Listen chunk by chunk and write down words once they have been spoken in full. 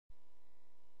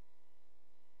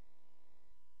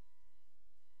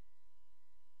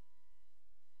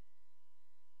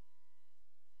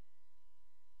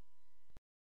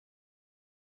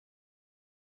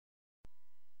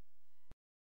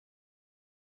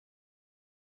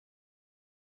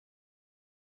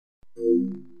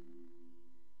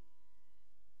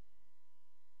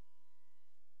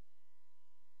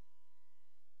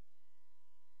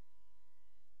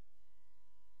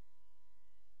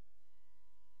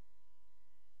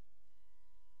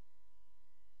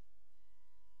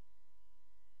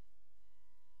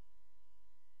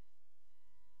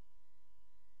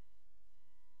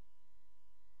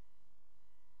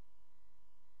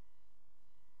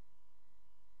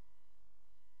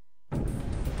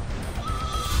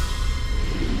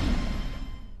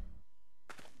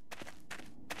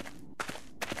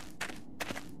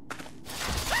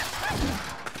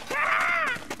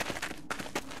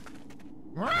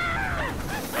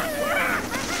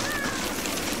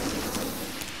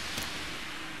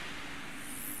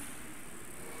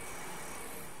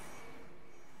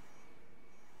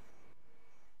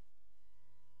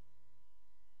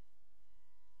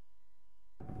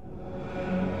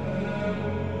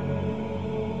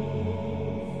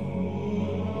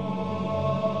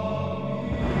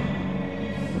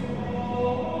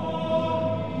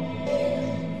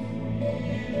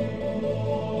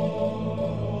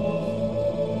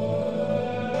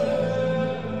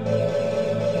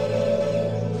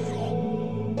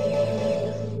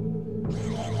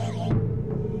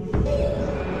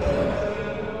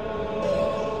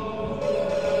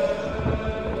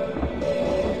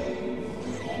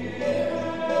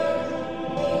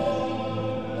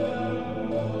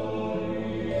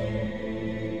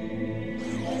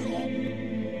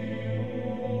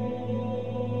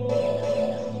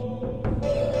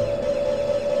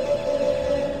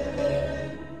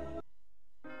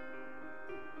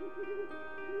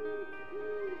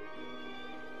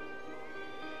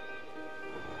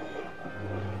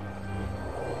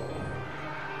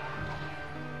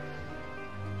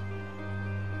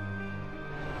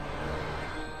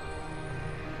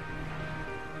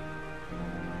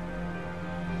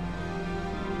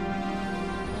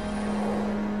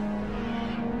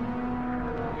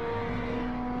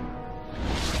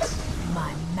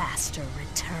master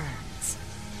returns.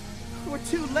 We're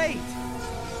too late.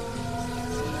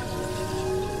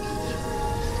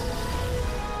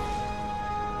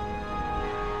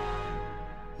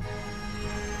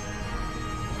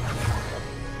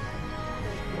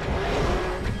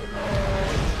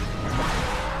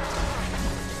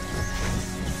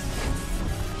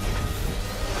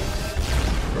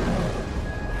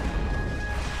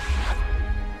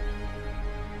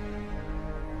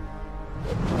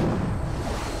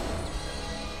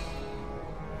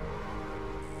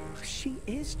 She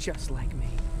is just like me.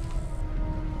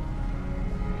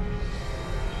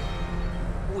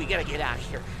 We gotta get out of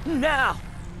here, now!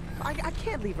 I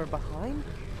can't leave her behind.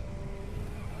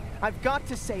 I've got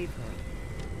to save her.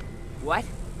 What?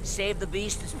 Save the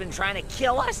beast that's been trying to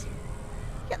kill us?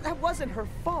 Yeah, that wasn't her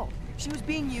fault. She was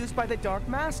being used by the Dark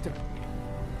Master.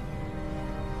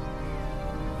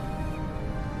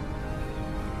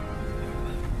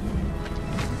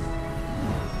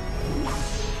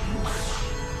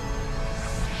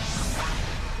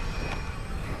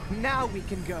 Now we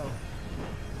can go.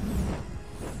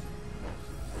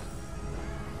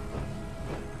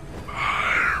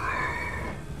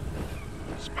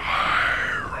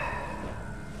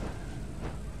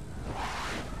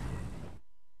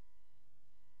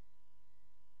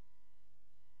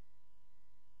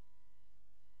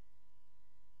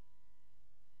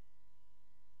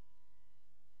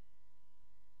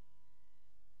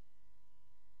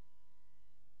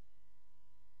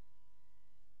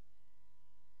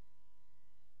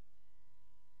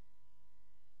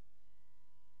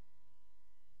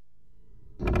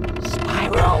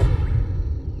 Spyro!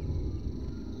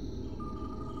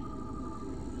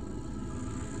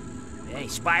 Hey,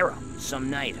 Spyro.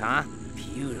 Some night, huh?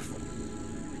 Beautiful.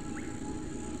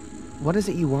 What is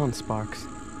it you want, Sparks?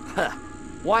 Huh.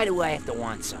 Why do I have to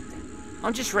want something?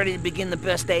 I'm just ready to begin the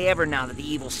best day ever now that the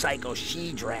evil psycho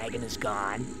she-dragon is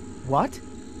gone. What?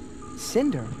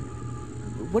 Cinder?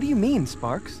 What do you mean,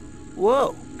 Sparks?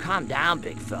 Whoa, calm down,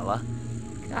 big fella.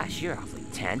 Gosh, you're awfully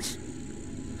tense.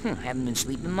 Haven't been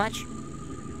sleeping much?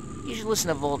 You should listen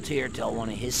to Voltaire tell one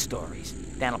of his stories.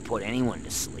 That'll put anyone to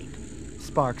sleep.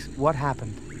 Sparks, what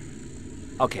happened?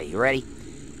 Okay, you ready?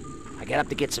 I got up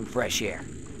to get some fresh air.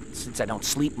 Since I don't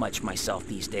sleep much myself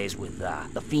these days with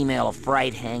the female of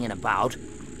fright hanging about,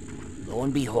 lo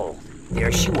and behold,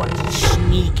 there she was,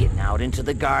 sneaking out into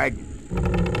the garden.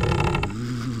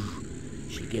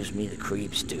 She gives me the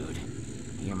creeps, dude.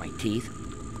 You hear my teeth?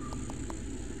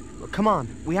 Come on,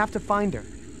 we have to find her.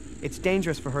 It's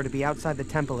dangerous for her to be outside the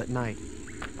temple at night.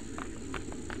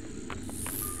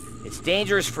 It's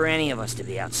dangerous for any of us to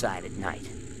be outside at night.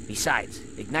 Besides,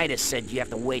 Ignitus said you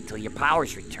have to wait till your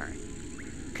powers return.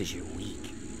 'Cause you're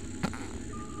weak.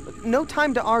 No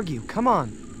time to argue, come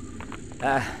on.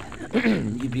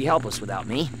 You'd be helpless without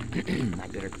me. I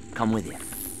better come with you.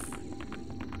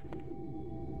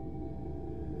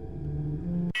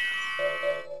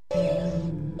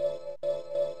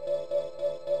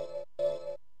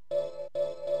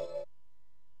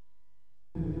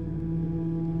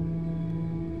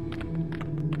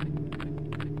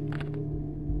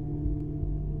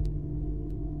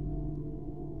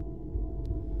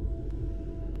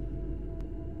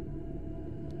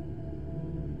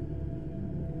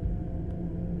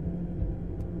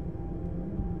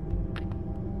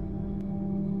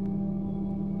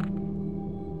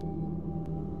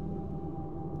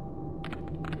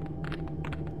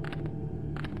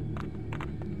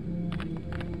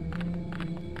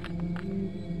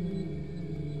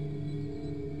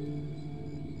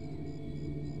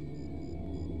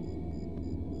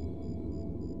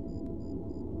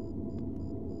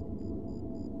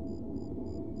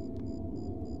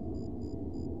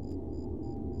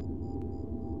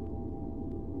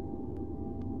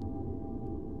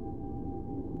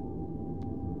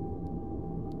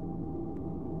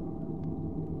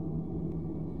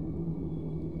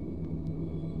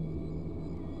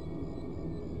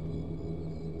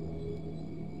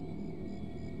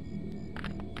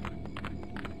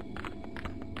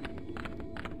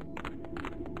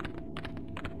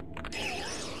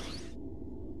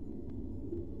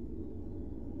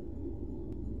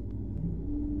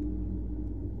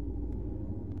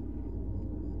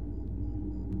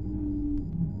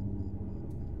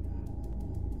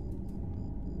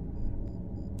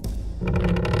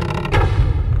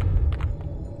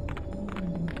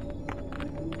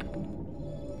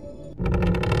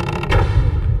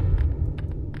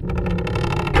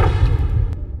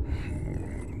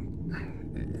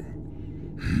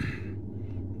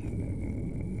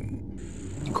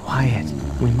 Quiet.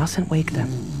 We mustn't wake them.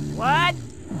 What?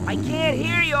 I can't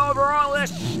hear you over all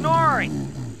this snoring.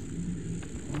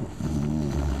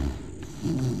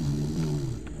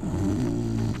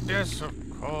 Yes, of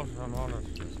course, I'm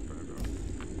honest, Spyro.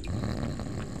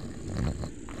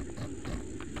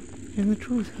 And the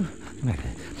truth.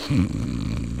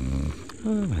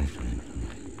 Oh, my friend.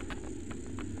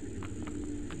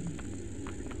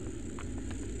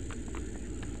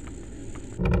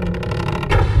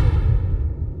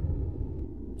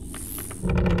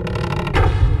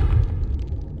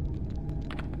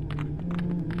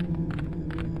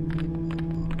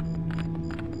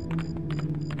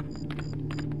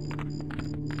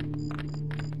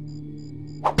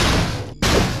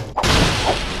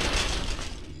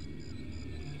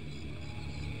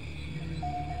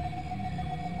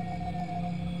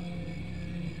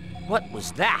 What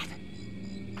was that?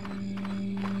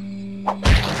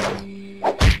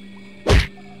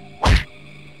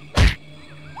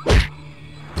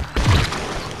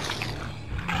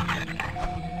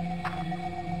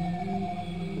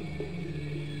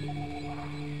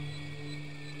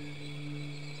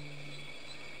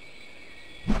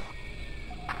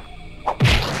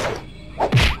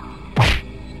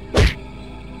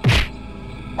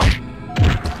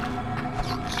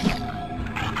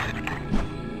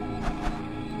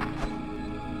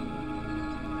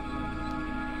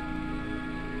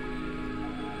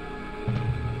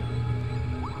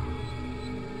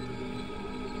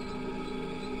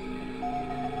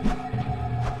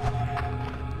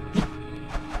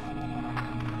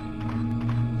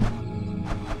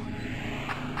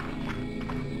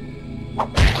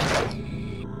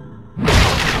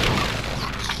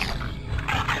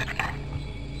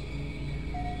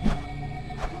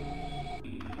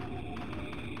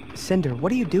 Cinder,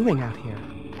 what are you doing out here?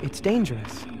 It's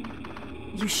dangerous.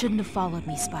 You shouldn't have followed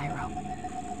me, Spyro.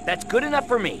 That's good enough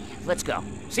for me. Let's go.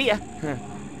 See ya.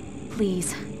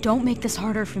 Please, don't make this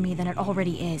harder for me than it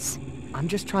already is. I'm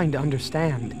just trying to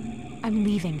understand. I'm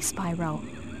leaving, Spyro.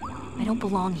 I don't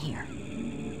belong here.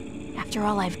 After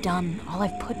all I've done, all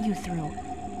I've put you through,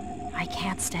 I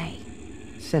can't stay.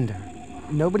 Cinder,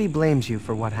 nobody blames you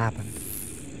for what happened.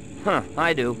 Huh,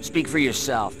 I do. Speak for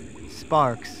yourself.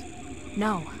 Sparks.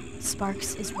 No,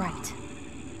 Sparks is right.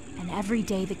 And every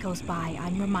day that goes by,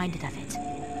 I'm reminded of it.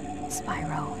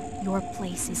 Spyro, your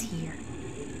place is here.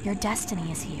 Your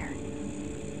destiny is here.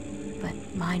 But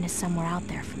mine is somewhere out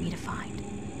there for me to find.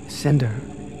 Cinder,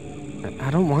 I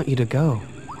don't want you to go.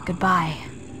 Goodbye,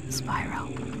 Spyro.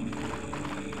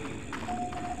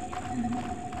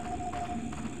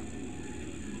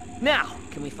 Now,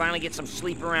 can we finally get some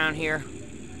sleep around here?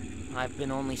 I've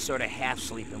been only sort of half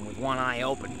sleeping with one eye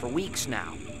open for weeks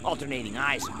now. Alternating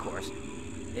eyes, of course.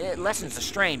 It lessens the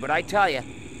strain, but I tell you,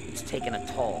 it's taken a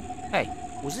toll. Hey,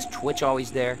 was this twitch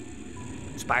always there?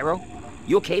 Spyro,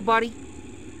 you okay, buddy?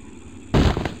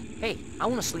 Hey, I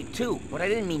want to sleep too, but I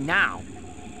didn't mean now.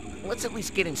 Let's at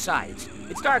least get inside.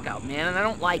 It's dark out, man, and I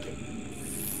don't like it.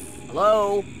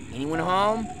 Hello? Anyone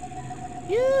home?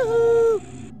 Yoo-hoo!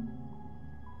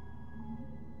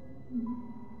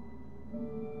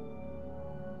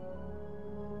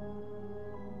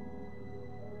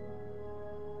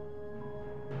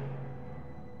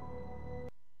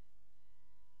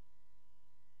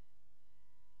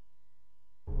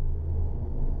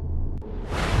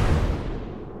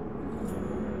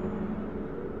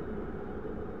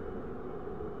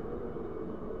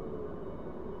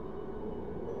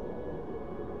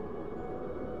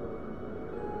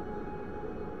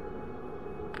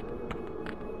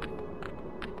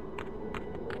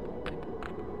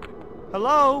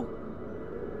 Hello?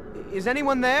 Is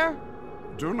anyone there?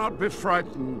 Do not be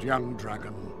frightened, young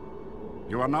dragon.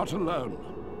 You are not alone.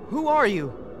 Who are you?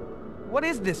 What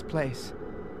is this place?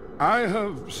 I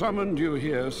have summoned you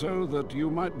here so that you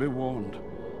might be warned.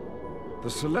 The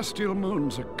celestial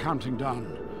moons are counting down,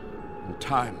 and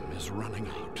time is running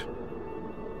out.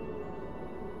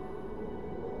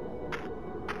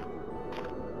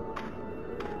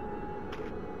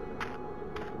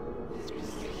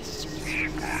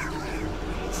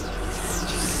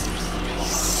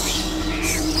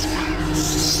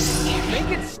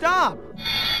 Make it stop!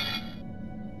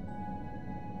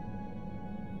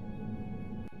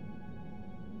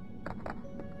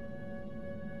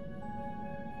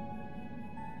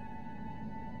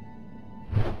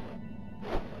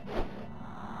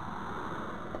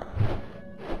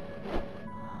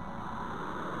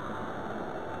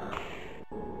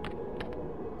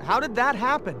 How did that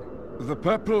happen? The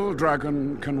purple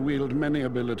dragon can wield many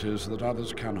abilities that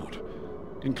others cannot,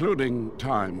 including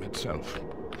time itself.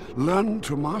 Learn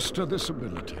to master this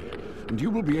ability, and you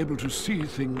will be able to see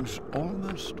things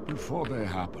almost before they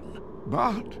happen.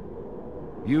 But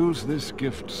use this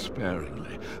gift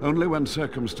sparingly, only when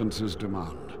circumstances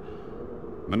demand.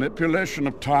 Manipulation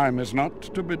of time is not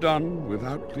to be done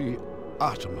without the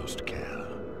uttermost care.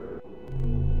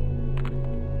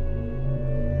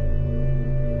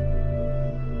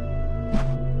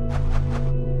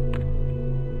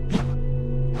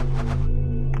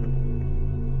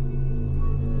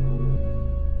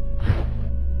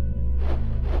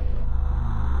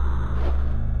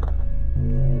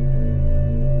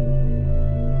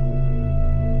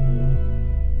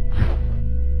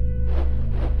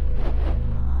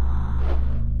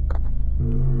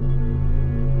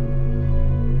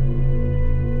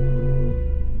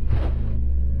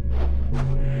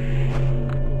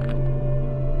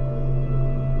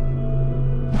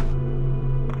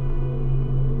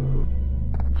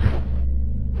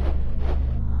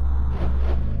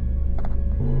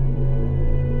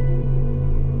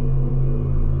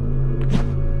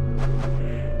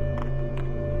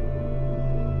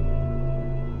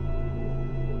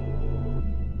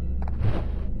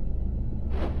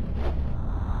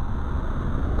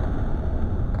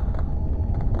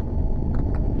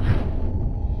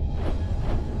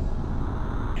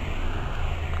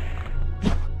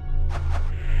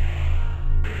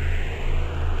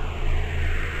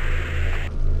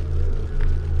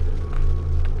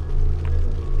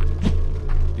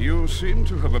 You seem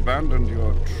to have abandoned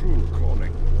your true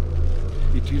calling.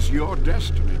 It is your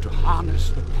destiny to harness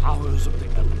the powers of the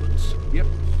elements. Yet,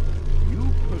 you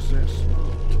possess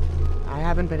not. I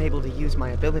haven't been able to use my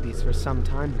abilities for some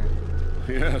time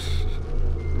now. Yes.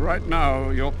 Right now,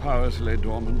 your powers lay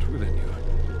dormant within you.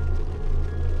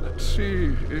 Let's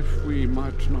see if we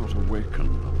might not awaken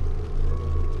them.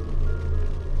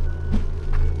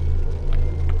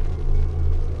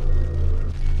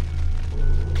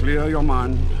 Clear your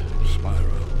mind,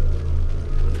 Spyro,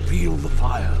 and feel the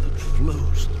fire that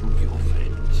flows through your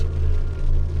veins.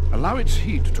 Allow its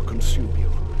heat to consume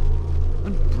you,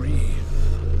 and breathe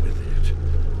with it.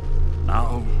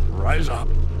 Now, rise up,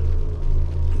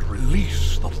 and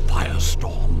release the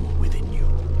firestorm within you.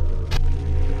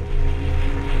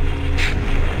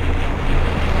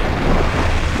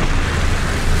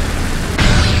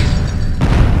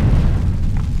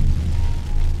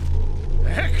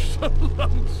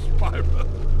 Excellent, Spyro.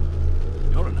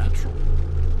 You're a natural.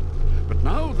 But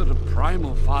now that a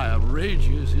primal fire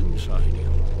rages inside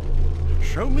you,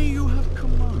 show me you have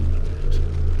command of it.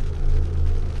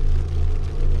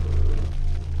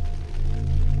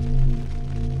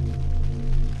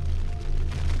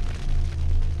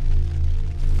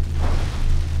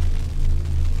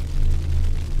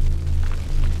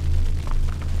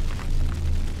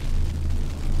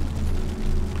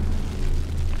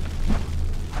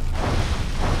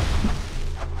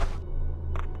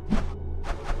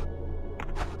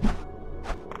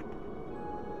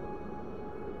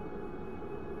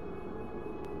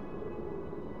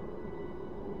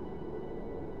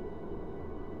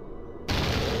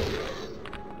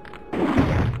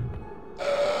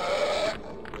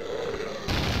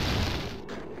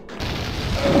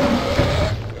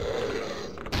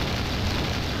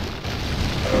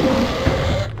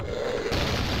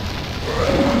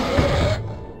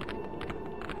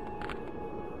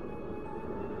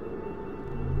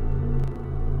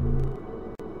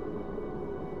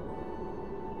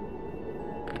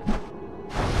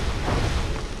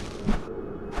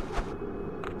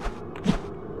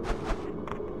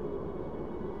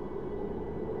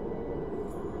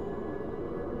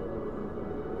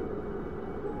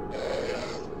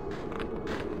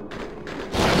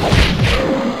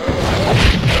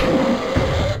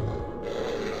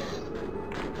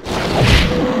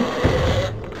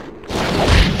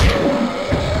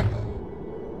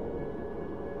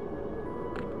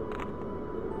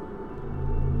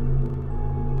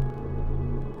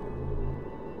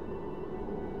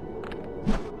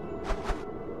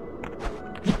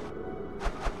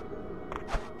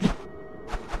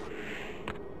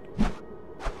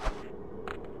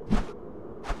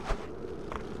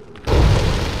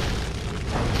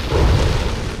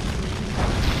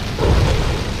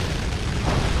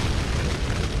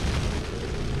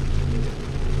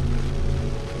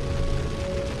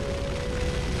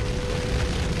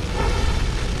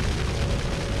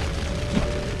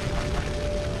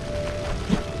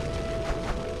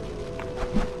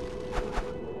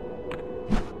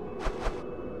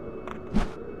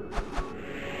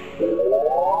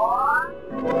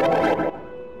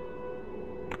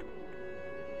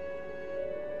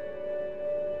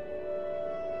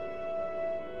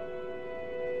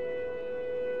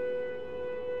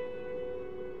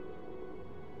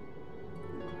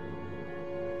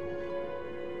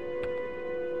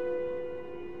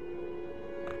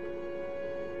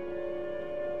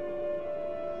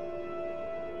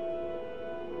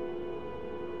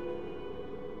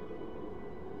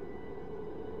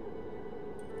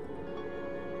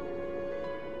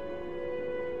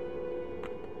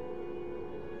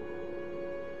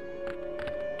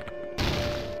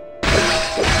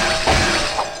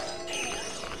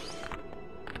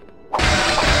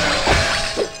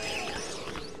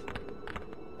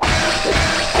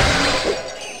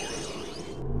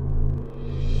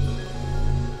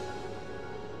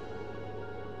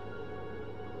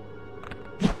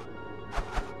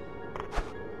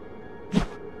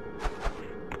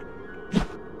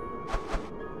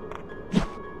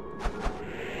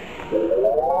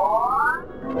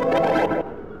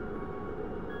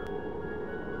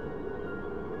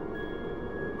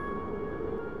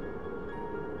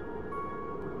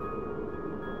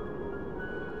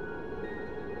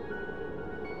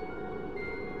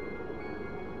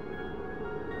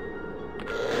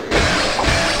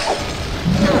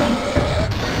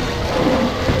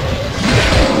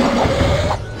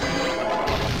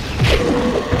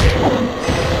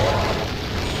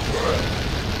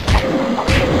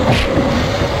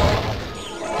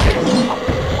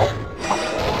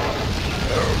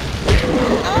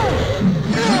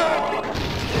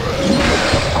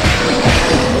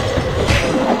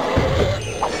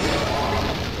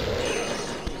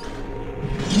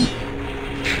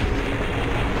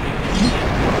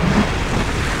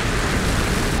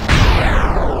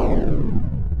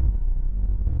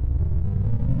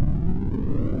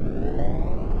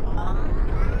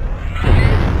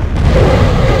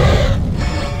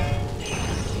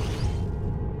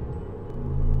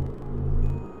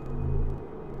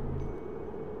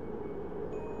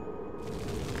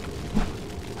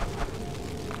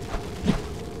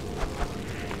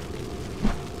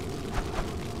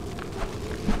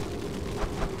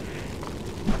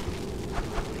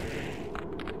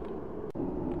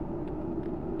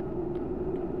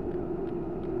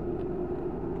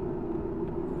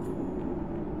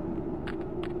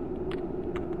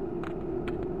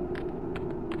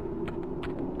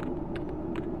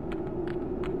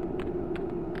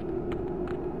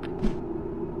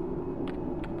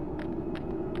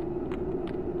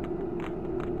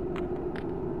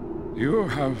 You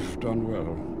have done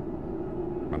well.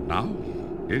 And now,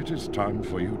 it is time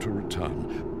for you to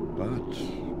return.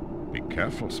 But be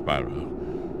careful,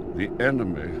 Spyro. The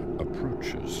enemy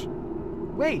approaches.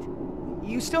 Wait,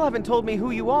 you still haven't told me who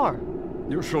you are.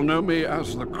 You shall know me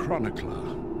as the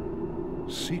Chronicler.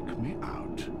 Seek me out.